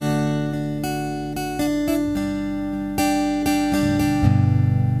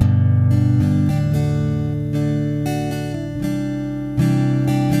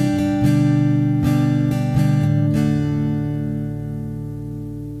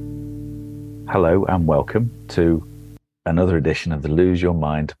Hello and welcome to another edition of the Lose Your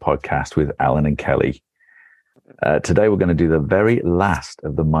Mind podcast with Alan and Kelly. Today we're going to do the very last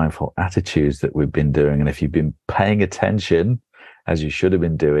of the mindful attitudes that we've been doing. And if you've been paying attention, as you should have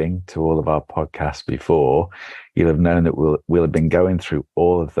been doing to all of our podcasts before, you'll have known that we'll have been going through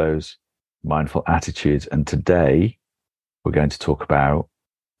all of those mindful attitudes. And today we're going to talk about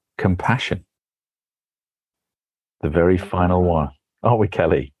compassion. The very final one. Aren't we,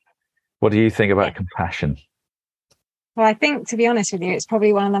 Kelly? What do you think about compassion? Well, I think, to be honest with you, it's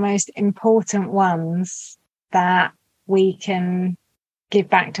probably one of the most important ones that we can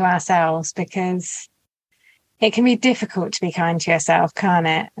give back to ourselves, because it can be difficult to be kind to yourself, can't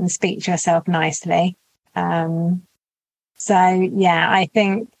it? And speak to yourself nicely. I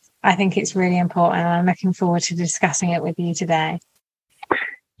think it's really important, and I'm looking forward to discussing it with you today.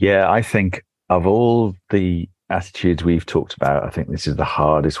 Yeah, I think of all the attitudes we've talked about, I think this is the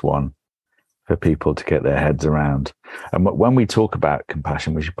hardest one for people to get their heads around. And when we talk about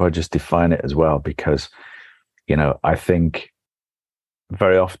compassion, we should probably just define it as well, because, I think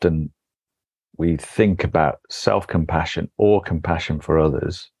very often we think about self-compassion or compassion for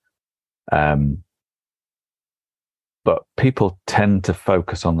others. But people tend to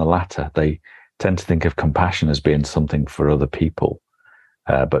focus on the latter. They tend to think of compassion as being something for other people,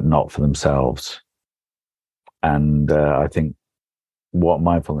 but not for themselves. And I think what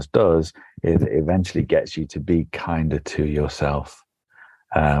mindfulness does is it eventually gets you to be kinder to yourself.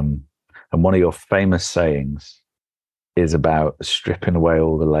 And one of your famous sayings is about stripping away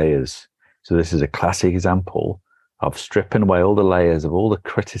all the layers. So this is a classic example of stripping away all the layers of all the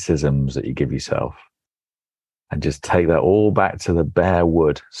criticisms that you give yourself, and just take that all back to the bare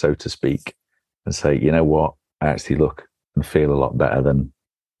wood, so to speak, and say, you know what, I actually look and feel a lot better than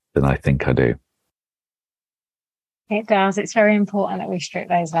I think I do. It does. It's very important that we strip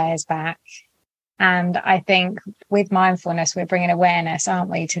those layers back. And I think with mindfulness, we're bringing awareness, aren't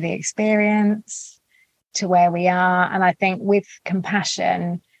we, to the experience, to where we are. And I think with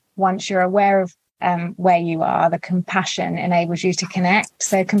compassion, once you're aware of where you are, the compassion enables you to connect.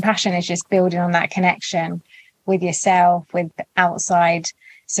 So compassion is just building on that connection with yourself, with outside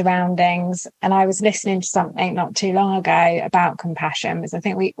surroundings. And I was listening to something not too long ago about compassion, because I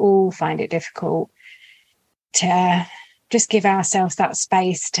think we all find it difficult to just give ourselves that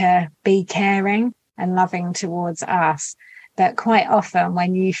space to be caring and loving towards us. But quite often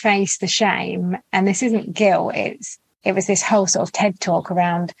when you face the shame, and this isn't guilt, it was this whole sort of TED talk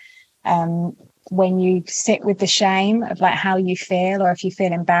around when you sit with the shame of like how you feel, or if you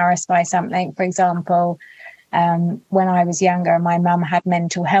feel embarrassed by something. For example, when I was younger and my mum had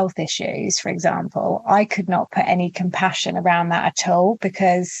mental health issues, for example, I could not put any compassion around that at all,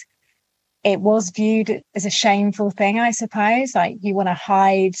 because it was viewed as a shameful thing, I suppose. Like, you want to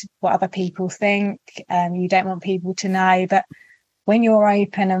hide what other people think, you don't want people to know. But when you're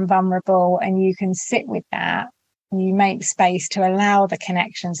open and vulnerable and you can sit with that, you make space to allow the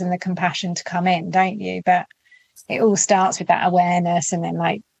connections and the compassion to come in, don't you? But it all starts with that awareness, and then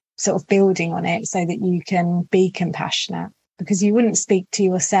like sort of building on it so that you can be compassionate, because you wouldn't speak to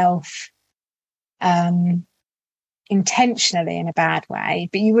yourself intentionally in a bad way,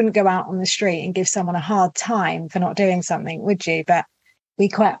 but you wouldn't go out on the street and give someone a hard time for not doing something, would you? But we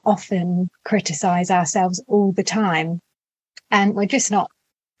quite often criticize ourselves all the time, and we're just not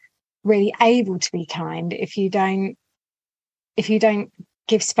really able to be kind if you don't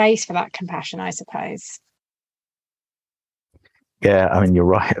give space for that compassion, I suppose. Yeah, I mean, you're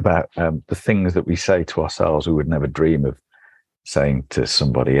right about the things that we say to ourselves we would never dream of saying to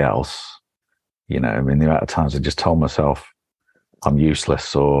somebody else. I mean, the amount of times I just told myself I'm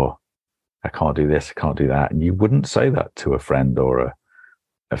useless, or I can't do this, I can't do that. And you wouldn't say that to a friend or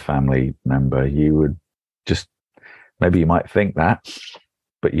a family member. You would just, maybe you might think that,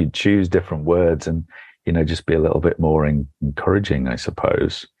 but you'd choose different words and, just be a little bit more encouraging, I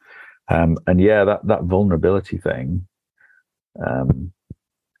suppose. And yeah, that vulnerability thing. And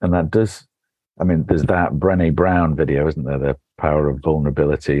that does, I mean, there's that Brené Brown video, isn't there? The power of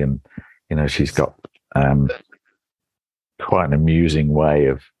vulnerability. And, she's got quite an amusing way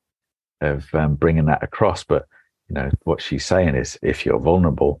of bringing that across. But, what she's saying is, if you're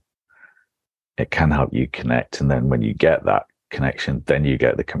vulnerable, it can help you connect. And then when you get that connection, then you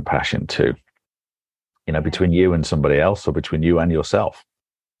get the compassion too, between you and somebody else, or between you and yourself.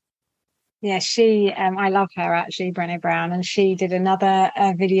 Yeah, I love her actually, Brené Brown, and she did another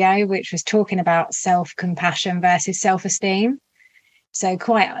video which was talking about self-compassion versus self-esteem. So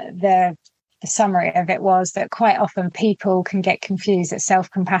quite the summary of it was that quite often people can get confused that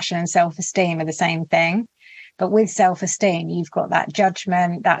self-compassion and self-esteem are the same thing. But with self-esteem, you've got that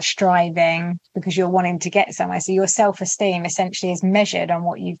judgment, that striving, because you're wanting to get somewhere. So your self-esteem essentially is measured on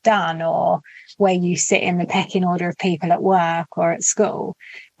what you've done or where you sit in the pecking order of people at work or at school.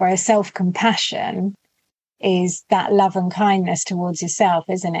 Whereas self-compassion is that love and kindness towards yourself,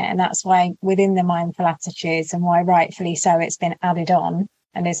 isn't it? And that's why within the mindful attitudes, and why rightfully so it's been added on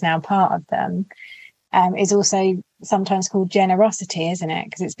and is now part of them, is also sometimes called generosity, isn't it?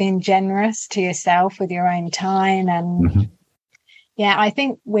 Because it's being generous to yourself with your own time. And yeah, I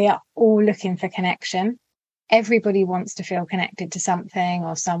think we are all looking for connection. Everybody wants to feel connected to something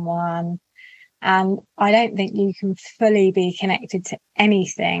or someone. And I don't think you can fully be connected to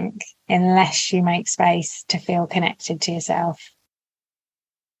anything unless you make space to feel connected to yourself.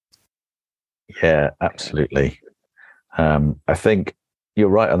 Yeah, absolutely. I think you're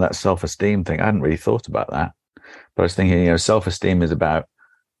right on that self-esteem thing. I hadn't really thought about that, but I was thinking, self-esteem is about,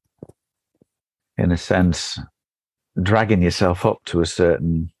 in a sense, dragging yourself up to a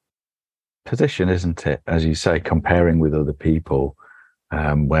certain position, isn't it? As you say, comparing with other people,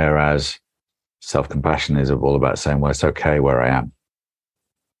 whereas self-compassion is all about saying, well, it's okay where I am.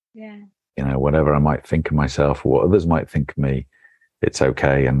 Yeah. Whatever I might think of myself or what others might think of me, it's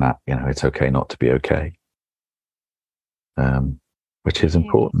okay. And that, it's okay not to be okay. Which is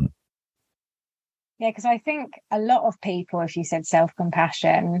important. Yeah, because I think a lot of people, if you said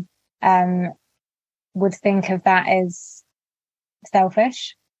self-compassion, would think of that as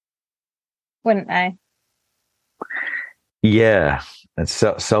selfish, wouldn't they? Yeah, it's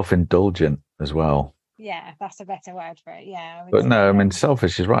self-indulgent as well. Yeah, that's a better word for it. Yeah, but no, I mean,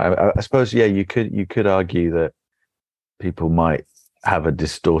 selfish is right. I suppose, yeah, you could argue that people might have a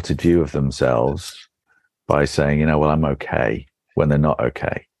distorted view of themselves by saying, well, I'm okay when they're not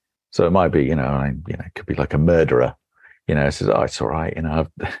okay. So it might be, it could be like a murderer, says, oh, it's all right.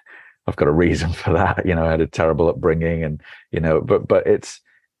 I've got a reason for that. I had a terrible upbringing and, but it's,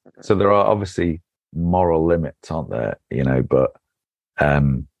 so there are obviously moral limits, aren't there? But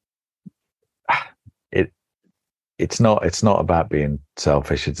it's not about being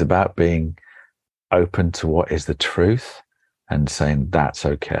selfish. It's about being open to what is the truth and saying that's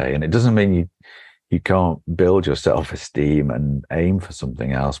okay. And it doesn't mean you can't build your self-esteem and aim for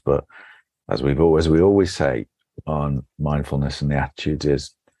something else. But as we always say on mindfulness and the attitudes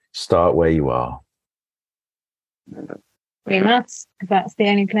is start where you are. We must, because that's the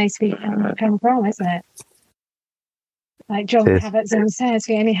only place we can come from, isn't it? Like John Kabat-Zinn says,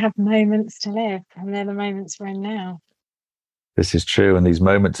 we only have moments to live, and they're the moments we're in now. This is true, and these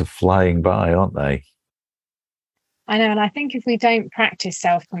moments are flying by, aren't they? I know, and I think if we don't practice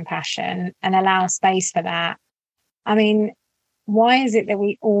self-compassion and allow space for that, I mean, why is it that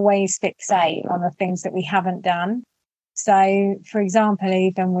we always fixate on the things that we haven't done? So, for example,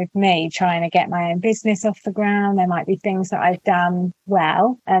 even with me trying to get my own business off the ground, there might be things that I've done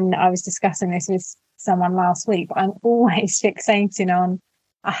well. And I was discussing this with someone last week, but I'm always fixating on,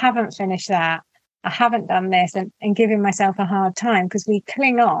 I haven't finished that. I haven't done this, and giving myself a hard time because we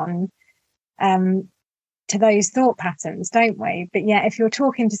cling on to those thought patterns, don't we? But yeah, if you're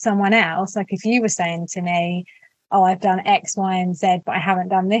talking to someone else, like if you were saying to me, oh, I've done X, Y, and Z, but I haven't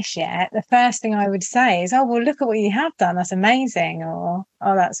done this yet, the first thing I would say is, oh, well, look at what you have done. That's amazing. Or,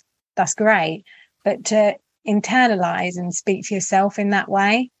 oh, that's great. But to internalize and speak to yourself in that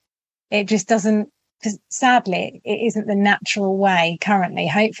way, it just doesn't, because sadly, it isn't the natural way currently.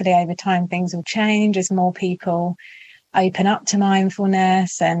 Hopefully over time, things will change as more people open up to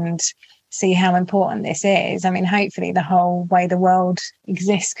mindfulness and see how important this is. I mean, hopefully the whole way the world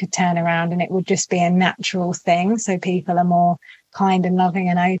exists could turn around and it would just be a natural thing. So people are more kind and loving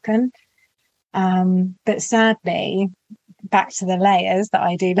and open. But sadly, back to the layers that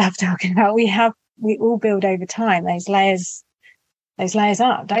I do love talking about, we all build over time those layers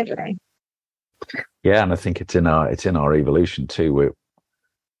up, don't we? Yeah, and I think it's in our evolution too.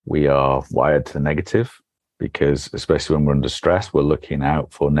 We are wired to the negative, because especially when we're under stress, we're looking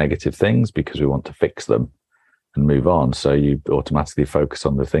out for negative things because we want to fix them and move on. So you automatically focus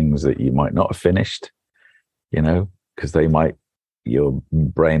on the things that you might not have finished, because your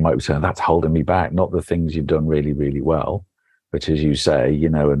brain might be saying, that's holding me back, not the things you've done really, really well, which, as you say,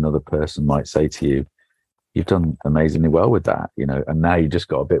 another person might say to you, you've done amazingly well with that, and now you just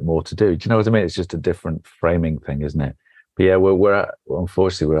got a bit more to do. Do you know what I mean? It's just a different framing thing, isn't it? But yeah,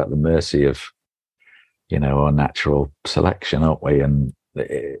 unfortunately, we're at the mercy of, our natural selection, aren't we? And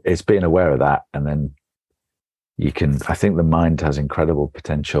it's being aware of that. And then I think the mind has incredible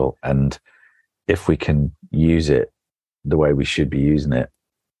potential. And if we can use it the way we should be using it,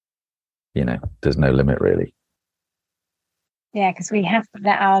 there's no limit really. Yeah, because we have to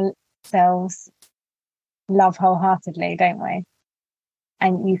let ourselves love wholeheartedly, don't we?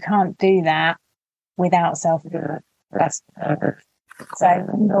 And you can't do that without self-love. So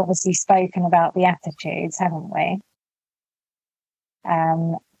we've obviously spoken about the attitudes, haven't we?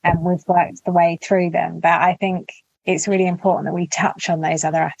 And we've worked the way through them. But I think it's really important that we touch on those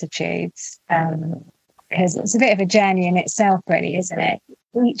other attitudes, because it's a bit of a journey in itself, really, isn't it?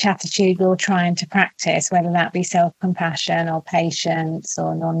 Each attitude we're trying to practice, whether that be self-compassion or patience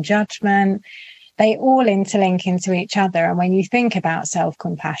or non-judgment, they all interlink into each other. And when you think about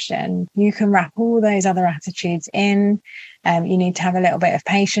self-compassion, you can wrap all those other attitudes in. You need to have a little bit of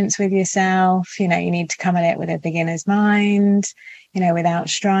patience with yourself. You need to come at it with a beginner's mind, without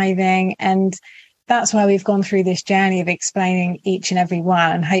striving. And that's why we've gone through this journey of explaining each and every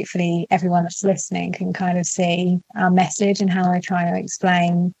one. And hopefully everyone that's listening can kind of see our message and how we're trying to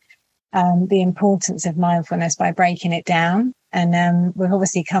explain the importance of mindfulness by breaking it down. And we've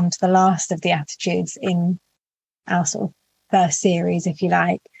obviously come to the last of the attitudes in our sort of first series, if you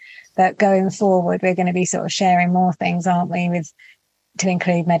like. But going forward, we're going to be sort of sharing more things, aren't we, to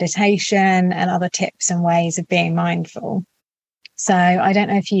include meditation and other tips and ways of being mindful. So I don't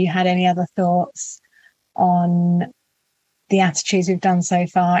know if you had any other thoughts on the attitudes we've done so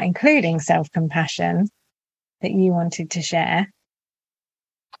far, including self-compassion, that you wanted to share.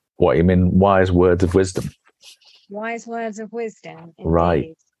 What, you mean wise words of wisdom? Wise words of wisdom, indeed.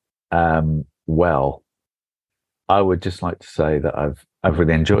 Right. Well, I would just like to say that I've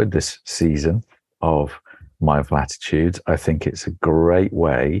really enjoyed this season of Mindful Attitudes. I think it's a great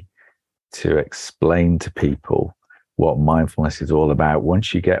way to explain to people what mindfulness is all about.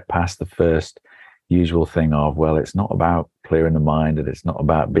 Once you get past the first usual thing of, well, it's not about clearing the mind and it's not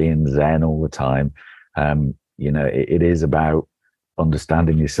about being Zen all the time. It is about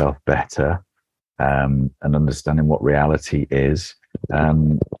understanding yourself better, and understanding what reality is.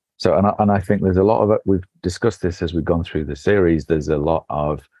 And I think there's a lot of it. We've discussed this as we've gone through the series. There's a lot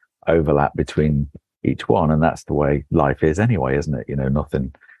of overlap between each one, and that's the way life is anyway, isn't it?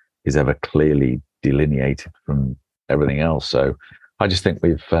 Nothing is ever clearly delineated from everything else. So I just think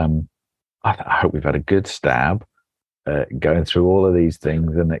I hope we've had a good stab going through all of these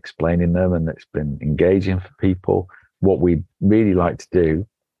things and explaining them, and it's been engaging for people. What we'd really like to do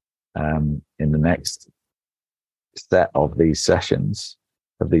in the next set of these sessions,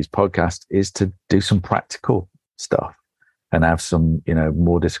 of these podcasts, is to do some practical stuff and have some,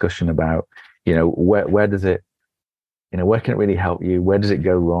 more discussion about, where does it, where can it really help you? Where does it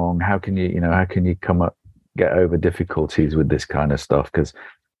go wrong? How can you get over difficulties with this kind of stuff? Because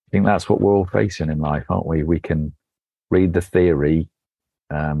I think that's what we're all facing in life, aren't we? We can read the theory,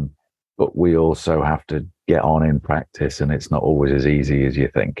 but we also have to get on in practice, and it's not always as easy as you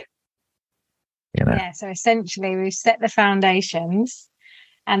think. Yeah, so essentially we've set the foundations,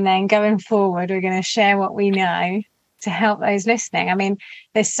 and then going forward we're going to share what we know to help those listening. I mean,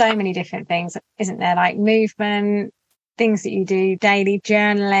 there's so many different things, isn't there? Like movement, things that you do daily,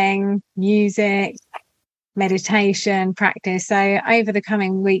 journaling, music, meditation, practice. So over the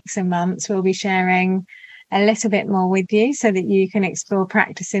coming weeks and months, we'll be sharing a little bit more with you so that you can explore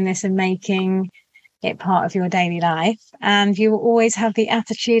practicing this and making it part of your daily life. And you will always have the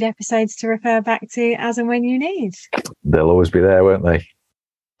attitude episodes to refer back to as and when you need. They'll always be there, won't they?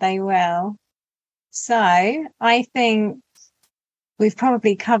 They will. So I think we've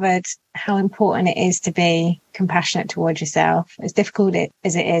probably covered how important it is to be compassionate towards yourself, as difficult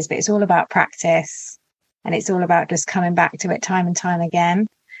as it is, but it's all about practice, and it's all about just coming back to it time and time again,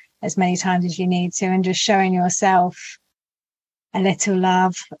 as many times as you need to, and just showing yourself a little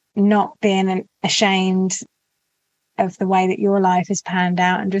love, not being ashamed of the way that your life has panned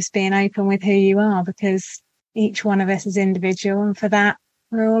out, and just being open with who you are, because each one of us is individual, and for that,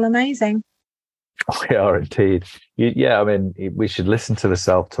 we're all amazing. We are indeed. I mean, we should listen to the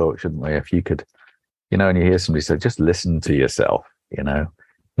self-talk, shouldn't we? If you could, and you hear somebody say, just listen to yourself,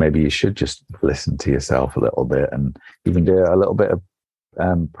 maybe you should just listen to yourself a little bit, and you can do a little bit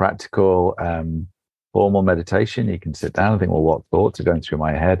of practical, formal meditation. You can sit down and think, well, what thoughts are going through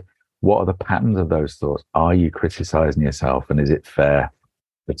my head? What are the patterns of those thoughts? Are you criticizing yourself? And is it fair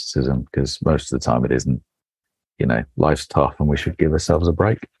criticism? Because most of the time it isn't. Life's tough, and we should give ourselves a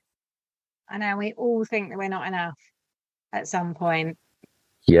break. I know we all think that we're not enough at some point.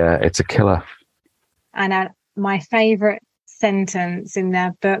 Yeah, it's a killer. And my favorite sentence in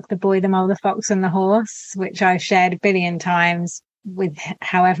their book, The Boy, the Mole, the Fox and the Horse, which I've shared a billion times with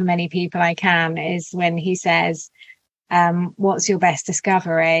however many people I can, is when he says, what's your best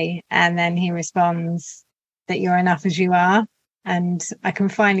discovery? And then he responds that you're enough as you are. And I can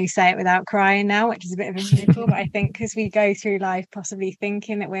finally say it without crying now, which is a bit of a miracle. But I think because we go through life possibly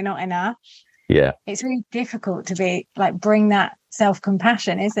thinking that we're not enough. Yeah. It's really difficult to be like, bring that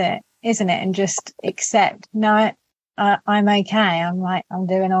self-compassion, isn't it? And just accept, no, I'm okay. I'm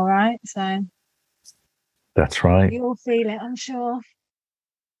doing all right. So That's right. you all feel it, I'm sure.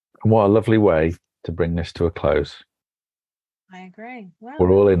 And what a lovely way to bring this to a close. I agree. Well,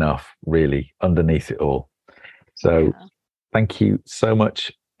 We're all enough, really, underneath it all. So thank you so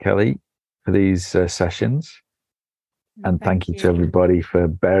much, Kelly, for these sessions. And thank you to everybody for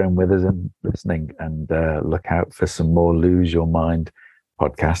bearing with us and listening. And look out for some more Lose Your Mind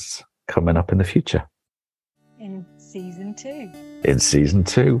podcasts coming up in the future. In season 2. In season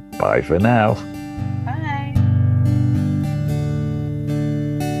 2. Bye for now. Bye.